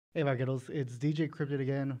Hey, Vaqueros, it's DJ Cryptid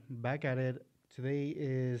again, back at it. Today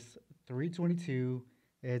is 3:22.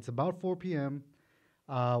 It's about 4 p.m.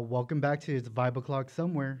 Welcome back to It's Vibe O'Clock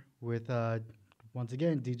Somewhere with, once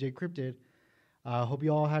again, DJ Cryptid. Hope you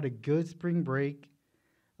all had a good spring break.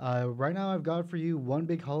 Right now, I've got for you One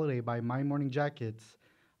Big Holiday by My Morning Jackets.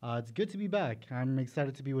 It's good to be back. I'm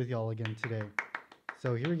excited to be with y'all again today.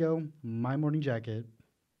 So here we go, My Morning Jacket.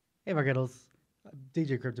 Hey, Vaqueros,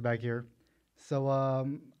 DJ Cryptid back here. So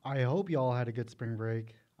I hope you all had a good spring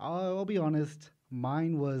break. I'll be honest,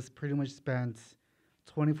 mine was pretty much spent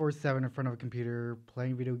 24/7 in front of a computer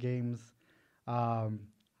playing video games. Um,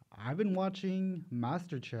 I've been watching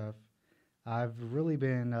MasterChef. I've really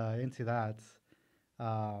been into that.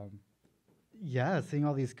 Um, yeah, seeing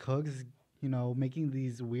all these cooks, making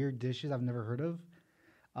these weird dishes I've never heard of.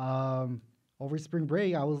 Um, Over spring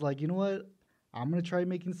break, I was like, you know what? I'm gonna try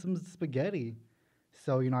making some spaghetti.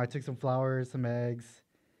 So, I took some flour, some eggs.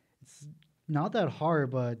 It's not that hard,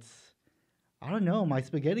 but I don't know. My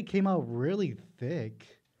spaghetti came out really thick.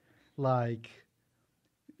 Like,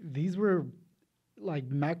 these were like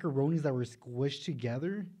macaronis that were squished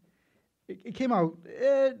together. It came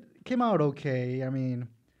out okay. I mean,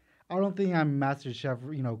 I don't think I'm Master Chef,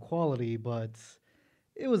 quality, but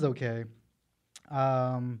it was okay.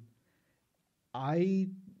 Um, I,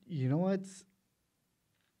 you know what's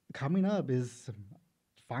coming up is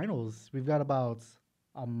finals. We've got about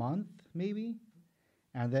a month, maybe,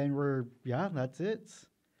 and then yeah, that's it.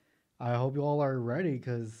 I hope you all are ready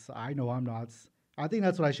because I know I'm not. I think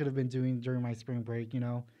that's what I should have been doing during my spring break.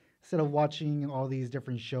 Instead of watching all these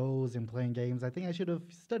different shows and playing games, I think I should have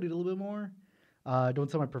studied a little bit more. Don't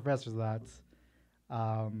tell my professors that.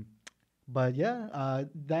 Um, but yeah,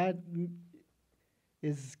 that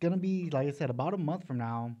is gonna be, like I said, about a month from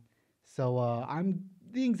now. So I'm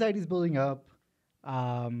the anxiety's building up.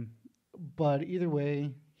 Um, but either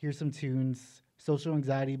way, here's some tunes. Social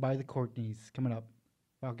Anxiety by the Courtneys coming up.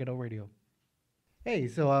 Wow, Ghetto Radio. Hey,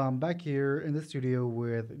 so I'm back here in the studio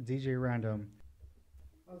with DJ Random.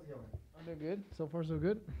 How's it going? I'm doing good. So far, so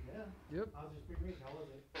good. Yeah. Yep. How's your spring break? How was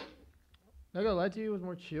it? Not gonna lie to you, it was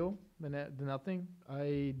more chill than nothing.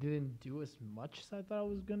 I didn't do as much as I thought I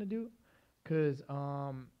was gonna do, cause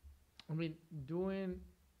I mean, doing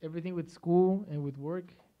everything with school and with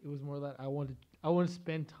work, it was more that I wanted to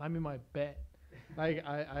spend time in my bed. Like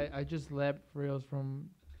I just slept for reals from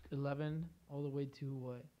 11 all the way to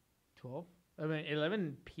what 12. I mean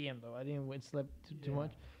 11 p.m. though. I didn't wait slept too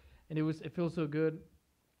much, and it feels so good.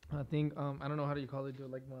 I think I don't know how do you call it,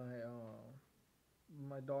 dude. Like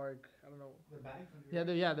my dark. I don't know. The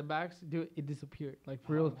bags? The bags, dude. It disappeared. Like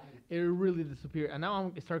for Oh, real, nice. it really disappeared. And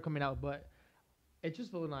now it started coming out, but it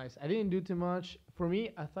just felt nice. I didn't do too much. For me,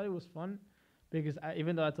 I thought it was fun because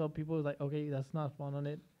even though I told people like, okay, that's not fun on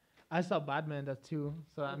it. I saw Batman that too.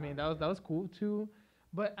 So I mean that was cool too.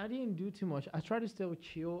 But I didn't do too much. I try to still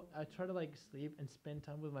chill. I try to like sleep and spend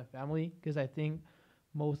time with my family because I think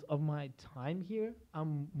most of my time here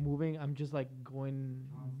I'm moving. I'm just like going,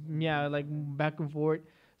 yeah, like back and forth.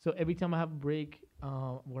 So every time I have a break,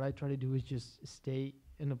 what I try to do is just stay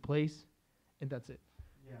in a place, and that's it.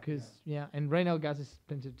 Yeah, Cause yeah. yeah, and right now gas is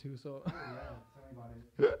expensive too. So Oh, yeah. Tell me about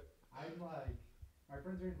it. I'm like, my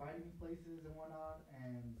friends are inviting me places and whatnot,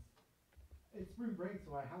 and it's spring break,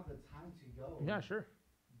 so I have the time to go. yeah, sure.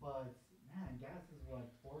 But man, gas is what,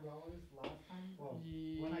 $4 last time? Well,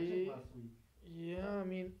 when I checked Yeah, last week. yeah.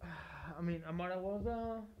 I mean, Amara, what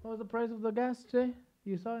was the price of the gas today?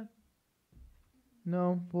 You saw it?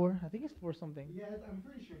 No, 4. I think it's 4 something. Yeah, I'm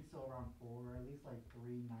pretty sure it's still around four, at least like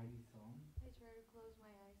 390 some.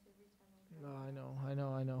 No, I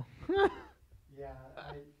know. Yeah,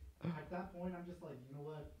 at that point I'm just like, you know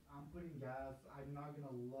what? I'm putting gas. I'm not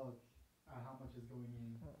gonna look at how much is going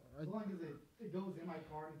in. Uh, So long as it goes in my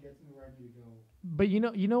car and gets me where I need to go. But you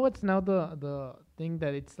know what's now the thing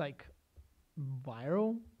that it's like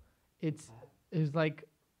viral. It's Huh? it's like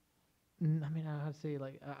I mean I have to say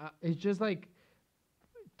like it's just like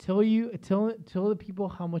tell the people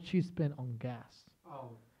how much you spend on gas.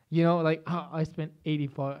 Oh, You know, like I spent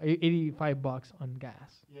 85 bucks on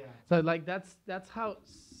gas. yeah. So like that's how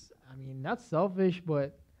I mean not selfish,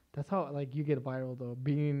 but that's how like you get viral though.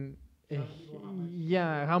 Being Telling people how much.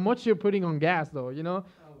 yeah, how much you're putting on gas though. You know,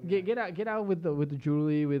 Oh, yeah. get out with the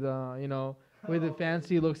jewelry with with the Oh,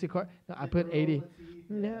 fancy Luxy car. No, I the put grill, 80. the teeth,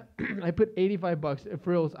 Yeah, yeah. I put 85 bucks.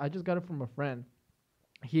 For reals, I just got it from a friend.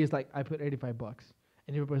 He's like, I put 85 bucks,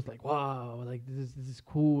 and everybody's like, wow, like this is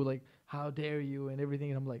cool. Like, how dare you and everything.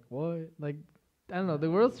 And I'm like, what? Like, I don't know.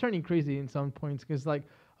 The world's turning crazy in some points because like,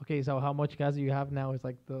 okay, so how much gas do you have now? Is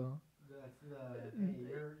like the That's the hey,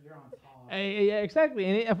 you're on top. Yeah, exactly.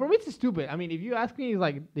 And for me, it's stupid. I mean, if you ask me,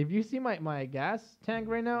 like, if you see my gas tank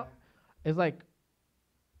right now, it's like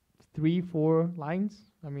 3, 4 lines.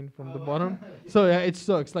 I mean, from the bottom. So yeah, it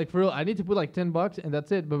sucks. Like for real, I need to put like $10 and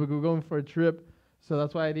that's it. But we're going for a trip, so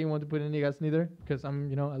that's why I didn't want to put any gas neither, because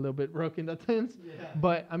I'm a little bit broke in that sense. Yeah.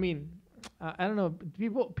 But I mean, I don't know.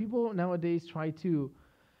 People nowadays try to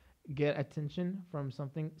get attention from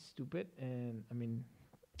something stupid, and I mean,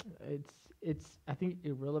 it's I think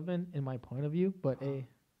irrelevant in my point of view. But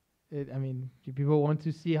I mean, people want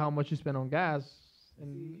to see how much you spend on gas,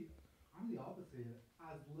 and See, I'm the opposite.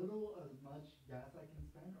 As little as much gas I can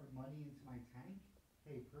spend or money into my tank,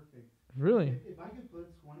 hey, perfect. really, If I could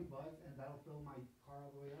put $20 and that'll fill my car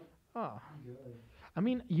all the way up, oh, I'm good. I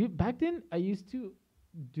mean, you back then I used to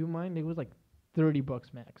do mine. It was like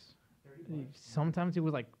 $30 max. 30 bucks. Sometimes it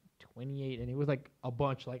was like 28, and it was like a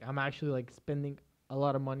bunch. Like I'm actually like spending a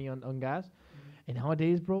lot of money on gas. And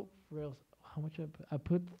nowadays, bro, for real, how much I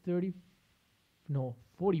put 30, no,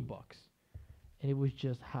 $40, and it was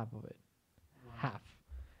just half of it, Wow. half.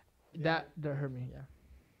 Yeah, That hurt me. Yeah.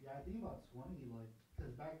 yeah, I think about 20, like,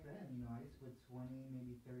 because back then, I used to put 20,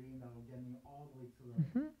 maybe 30, and that'll get me all the way to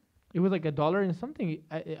the. hmm It was like $1 and something.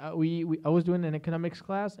 I was doing an economics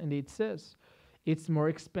class, and it says it's more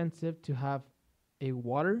expensive to have a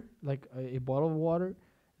water, like a bottle of water,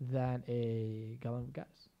 than a gallon of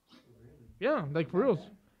gas. Really? Yeah, like for Back reals.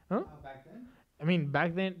 then? Huh? Back then? I mean,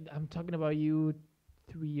 back then, I'm talking about you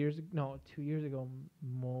 3 years ago. No, 2 years ago,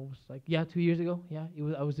 most like, yeah, 2 years ago. Yeah,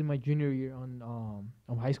 I was in my junior year on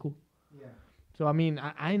high school. Yeah. So I mean,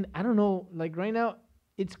 I don't know. Like right now,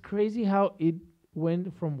 it's crazy how it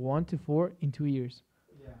went from 1 to 4 in 2 years.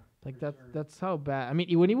 Yeah. Like for sure. that's how bad. I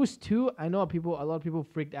mean, when it was 2, I know a lot of people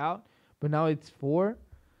freaked out, but now it's 4.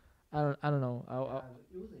 I don't know.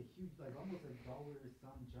 It was a huge, like almost $1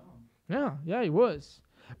 some jump. Yeah, it was.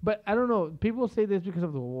 But I don't know. People say this because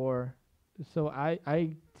of the war. So I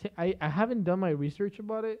haven't done my research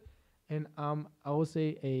about it, and I will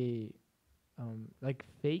say a like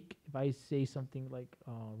fake if I say something like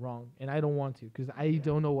wrong, and I don't want to because I Yeah.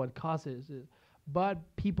 don't know what causes it. But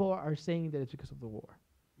people are saying that it's because of the war.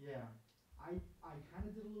 Yeah. I kind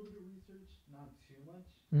of did a little bit of research, not too much.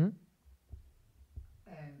 Mm-hmm.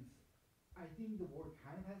 And I think the war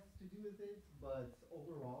kind of has to do with it, but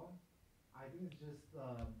overall, I think it's just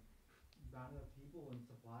not enough people and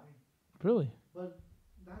supply. Really? But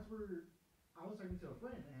that's where I was talking to a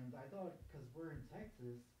friend, and I thought, because we're in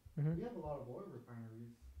Texas, Mm-hmm. we have a lot of oil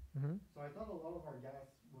refineries. Mm-hmm. So I thought a lot of our gas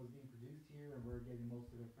was being produced here, and we're getting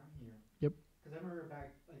most of it from here. Yep. Because I remember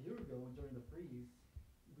back a year ago during the freeze,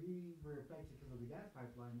 we were affected because of the gas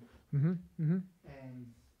pipeline, Mm-hmm. Mm-hmm.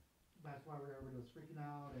 and that's why everybody was freaking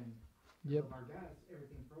out, and Yep. of our gas,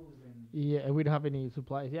 everything froze, and Yeah, and we don't have any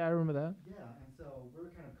supplies. Yeah, I remember that. yeah, and so we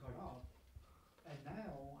were kind of cut off. And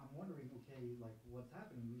now I'm wondering, okay, like what's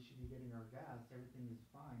happening? We should be getting our gas. Everything is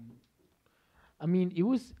fine. I mean, it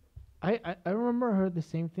was. I remember I heard the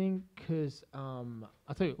same thing because I'll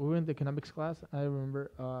tell you, we were in the economics class. I remember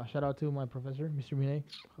shout out to my professor, Mr. Mine.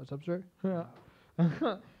 What's up, sir?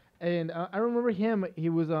 And I remember him. He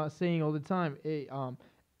was saying all the time, "Hey,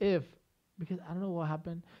 if because I don't know what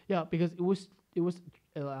happened. Yeah, because it was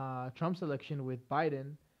Trump's election with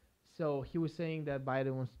Biden, so he was saying that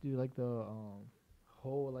Biden wants to do like the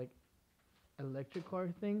whole like electric car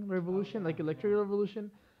thing revolution, yeah, like electric yeah. revolution.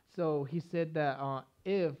 So he said that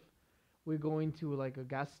if we're going to like a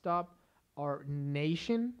gas stop, our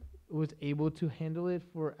nation was able to handle it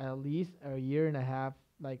for at least a year and a half,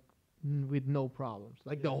 like with no problems,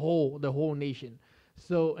 like Yeah. the whole nation.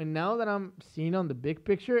 So and now that I'm seeing on the big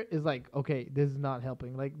picture is like, okay, this is not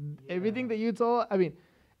helping. Like everything Yeah. that you told, I mean,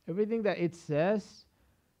 everything that it says,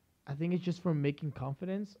 I think it's just for making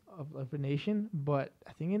confidence of a nation. But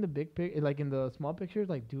I think in the big pic, like in the small pictures,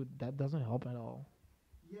 like dude, that doesn't help at all.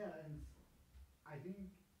 Yeah, and I think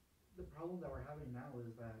the problem that we're having now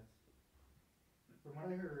is that, from what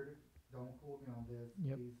I heard, don't quote me on this,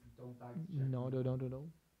 Yep. please don't fact check No, me, no.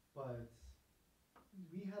 but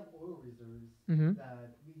we have oil reserves Mm-hmm.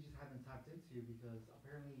 that we just haven't tapped into because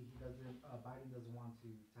apparently Biden doesn't want to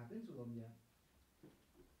tap into them yet.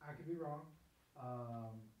 I could be wrong.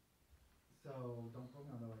 So don't quote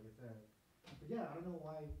me on that, like I said. But yeah, I don't know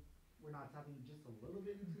why we're not tapping just a little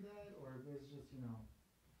bit into that, or if it's just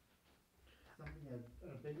something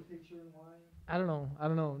a bigger picture and why. I don't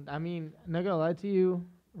know. I mean, not gonna lie to you.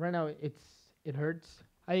 Right now, it hurts.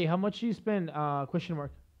 Hey, how much you spend? Question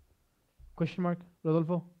mark. Question mark.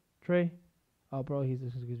 Rodolfo, Trey. Oh, bro, he's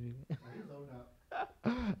excuse me. He's own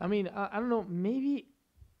up. I mean, I don't know. Maybe.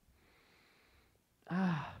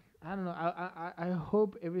 I don't know. I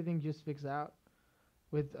hope everything just fixes out.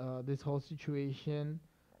 with this whole situation.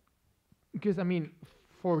 Because I mean,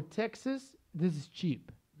 for Texas, this is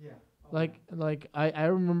cheap. Yeah. Oh, Like I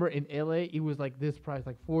remember in LA it was like this price,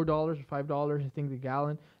 like $4 or $5, I think the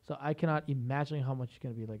gallon. So I cannot imagine how much it's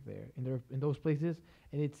gonna be like there in those places.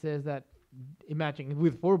 And it says that imagine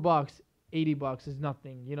with $4, $80 is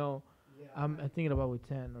nothing. You know, yeah. I'm thinking about with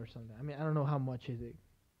 10 or something. I mean, I don't know how much is it.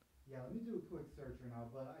 Yeah, let me do a quick search right now,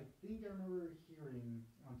 but I think I remember hearing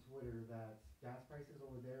on Twitter that gas prices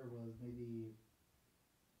over there was maybe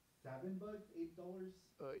 $7, $8.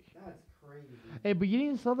 That's crazy. Hey, but you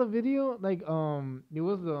didn't saw the video? Like, it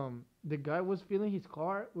was the guy was filling his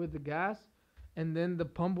car with the gas, and then the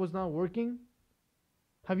pump was not working.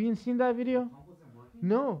 Have you seen that The video? pump wasn't working?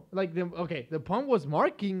 No, like the pump was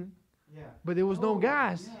marking, Yeah. but there was no Oh,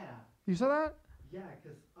 gas. Yeah. You saw that? Yeah,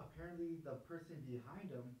 because apparently the person behind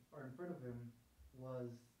him or in front of him was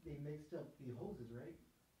they mixed up the hoses, right?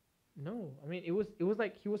 No, I mean it was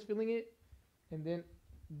like he was filling it, and then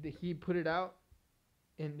he put it out,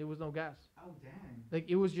 and there was no gas. Oh dang. Like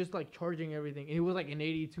it was just like charging everything, and it was like an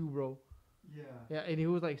 82, bro. Yeah. Yeah, and he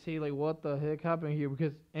was like saying like what the heck happened here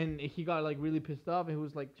because and he got like really pissed off and he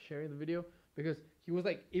was like sharing the video because he was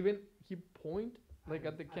like even he point like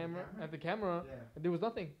at the camera Yeah. and there was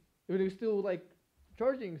nothing. It was still like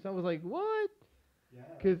charging. So I was like what? Yeah.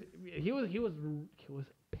 Because he was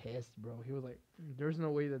pissed, bro. He was like, there's no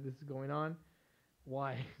way that this is going on.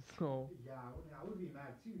 Why? So Yeah, I would be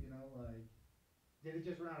mad too. You know, like did it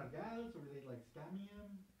just run out of gas or did they like scamming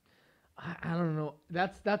him? I don't know.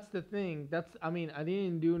 That's the thing. That's I mean I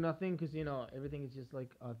didn't do nothing because you know everything is just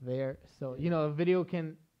like there. So you know a video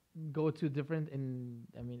can go to different and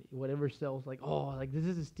I mean whatever sells like oh like this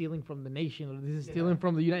is stealing from the nation or this is stealing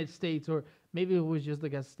from the United States or maybe it was just the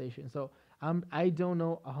gas station. So I don't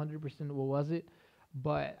know 100% what was it,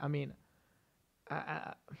 but I mean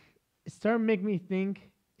it started to make me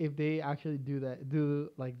think if they actually do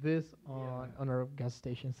like this on our gas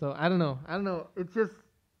station. So I don't know. It's just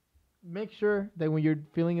make sure that when you're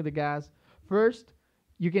filling the gas, first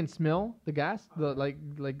you can smell the gas, the like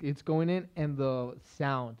it's going in, and the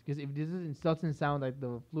sound. Because if this doesn't sound like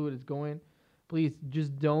the fluid is going, please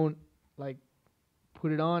just don't like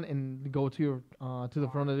put it on and go to your to the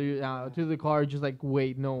front of the to the car. Just like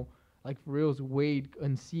wait, no, like for reals, wait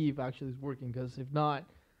and see if actually it's working. Because if not,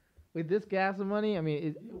 with this gas and money, I mean,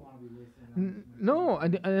 You don't want to be wasting that. no,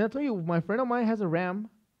 and I tell you, my friend of mine has a Ram,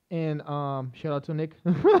 and shout out to Nick.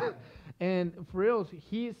 And for reals,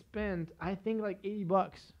 he spent I think like $80.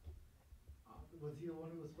 Was he the one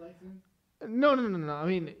who was flexing? No. I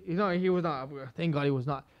mean, you know, he was not. Thank God he was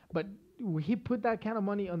not. But he put that kind of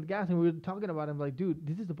money on the gas, and we were talking about him like, dude,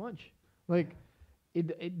 this is a bunch. Like,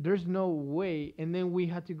 there's no way. And then we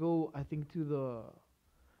had to go. I think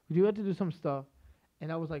we had to do some stuff,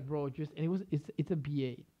 and I was like, bro, and it's a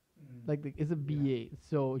B8. Like it's a B8,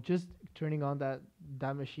 so just turning on that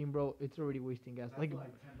machine, bro, it's already wasting gas. That's like $10 right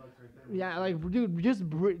there. yeah, like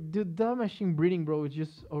dude, dude, that machine breathing, bro, is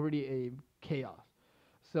just already a chaos.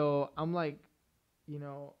 So I'm like, you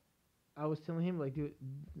know, I was telling him like, dude,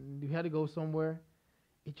 you had to go somewhere.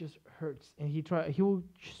 It just hurts, and he will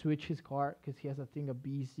switch his car because he has a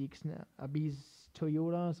B6 now,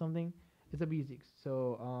 Toyota or something. It's a B6,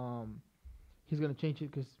 so he's gonna change it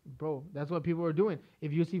because, bro, that's what people are doing.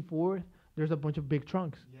 If you see Ford, there's a bunch of big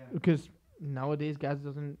trunks. Yeah. Because nowadays gas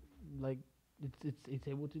doesn't like it's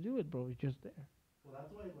able to do it, bro. It's just there. Well, that's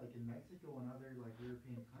why, like in Mexico and other like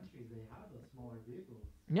European countries, they have the smaller vehicles.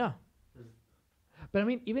 Yeah. 'Cause But I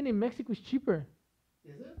mean, even in Mexico, it's cheaper.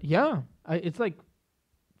 is it Yeah, it's like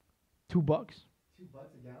 $2. $2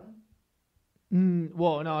 a gallon?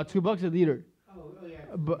 Well, no, $2 a liter. Oh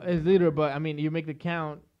yeah. But a liter, but I mean, you make the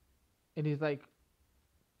count, and it's like,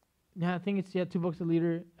 yeah, I think it's $2 a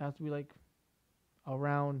liter. It has to be like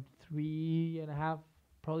around 3.5,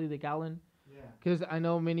 probably the gallon. Yeah. Because I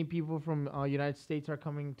know many people from United States are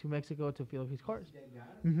coming to Mexico to fill his cars. Get gas?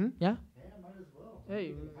 Yeah. Yeah, might as well.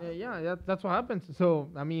 Hey, They have yeah, to. that's what happens. So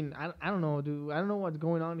I mean, I don't know, dude. I don't know what's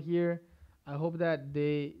going on here. I hope that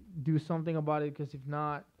they do something about it. Because if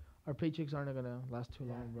not, our paychecks aren't gonna last too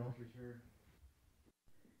Yeah, long, bro. no, for sure.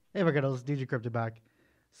 Hey, Vaqueros, DJ Crypto back.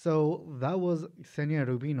 So that was Xenia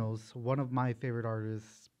Rubinos, one of my favorite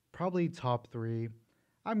artists, probably top 3.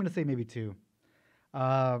 I'm gonna say maybe 2.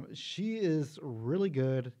 She is really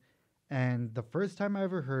good, and the first time I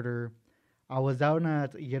ever heard her, I was down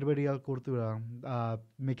at Yerberia Cultura,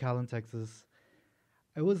 McAllen, Texas.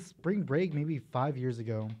 It was spring break, maybe 5 years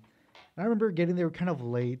ago. And I remember getting there kind of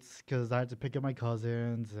late because I had to pick up my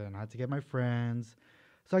cousins and I had to get my friends.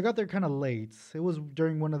 So I got there kind of late. It was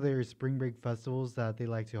during one of their spring break festivals that they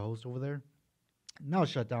like to host over there. Now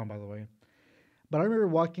it's shut down, by the way. But I remember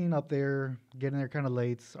walking up there, getting there kind of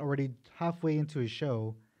late, already halfway into his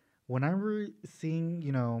show, when I remember seeing,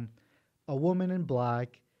 a woman in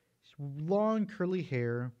black, long curly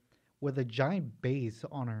hair, with a giant bass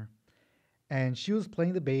on her. And she was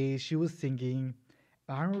playing the bass, she was singing.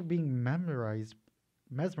 I remember being mesmerized,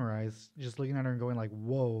 just looking at her and going like,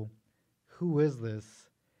 "Whoa, who is this?"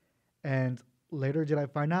 And later did I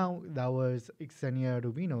find out that was Xenia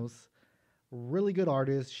Rubinos, really good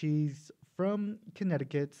artist. She's from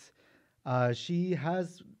Connecticut. She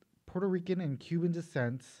has Puerto Rican and Cuban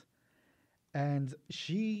descent, and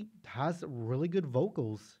she has really good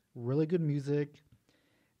vocals, really good music,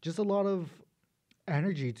 just a lot of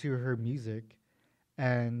energy to her music.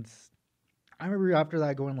 And I remember after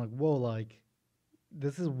that going like, "Whoa, like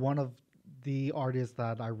this is one of the artists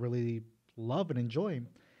that I really love and enjoy."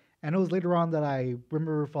 And it was later on that I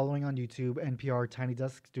remember following on YouTube NPR Tiny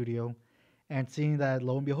Desk Studio and seeing that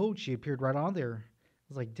lo and behold, she appeared right on there. I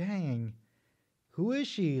was like, dang, who is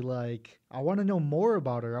she? Like, I want to know more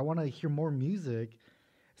about her. I want to hear more music.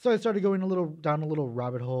 So I started going a little down a little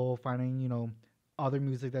rabbit hole, finding, other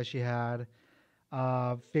music that she had.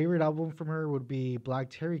 Favorite album from her would be Black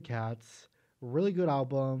Terry Cats. Really good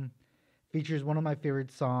album. Features one of my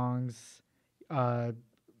favorite songs, uh,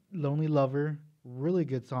 Lonely Lover. Really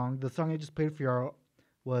good song. The song I just played for you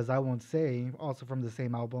was I Won't Say, also from the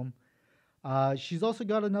same album. She's also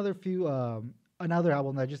got another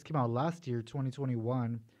album that just came out last year,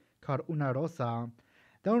 2021, called Una Rosa.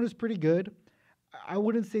 That one was pretty good. I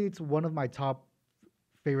wouldn't say it's one of my top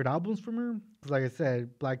favorite albums from her, because like I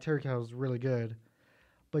said, Black Terror Cat was really good.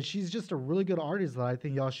 But she's just a really good artist that I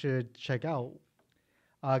think y'all should check out.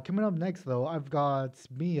 Coming up next, though, I've got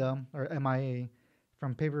Mia, or MIA,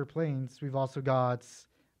 from Paper Planes. We've also got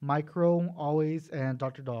Micro, Always, and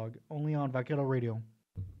Dr. Dog, only on Vaquero Radio.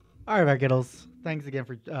 All right, Vaqueros. Thanks again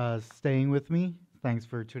for staying with me. Thanks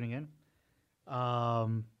for tuning in. I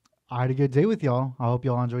had a good day with y'all. I hope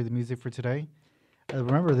y'all enjoyed the music for today.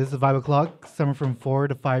 Remember, this is 5 o'clock, summer from 4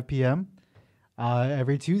 to 5 p.m.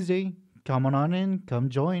 Every Tuesday. Come on in, come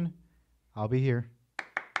join. I'll be here.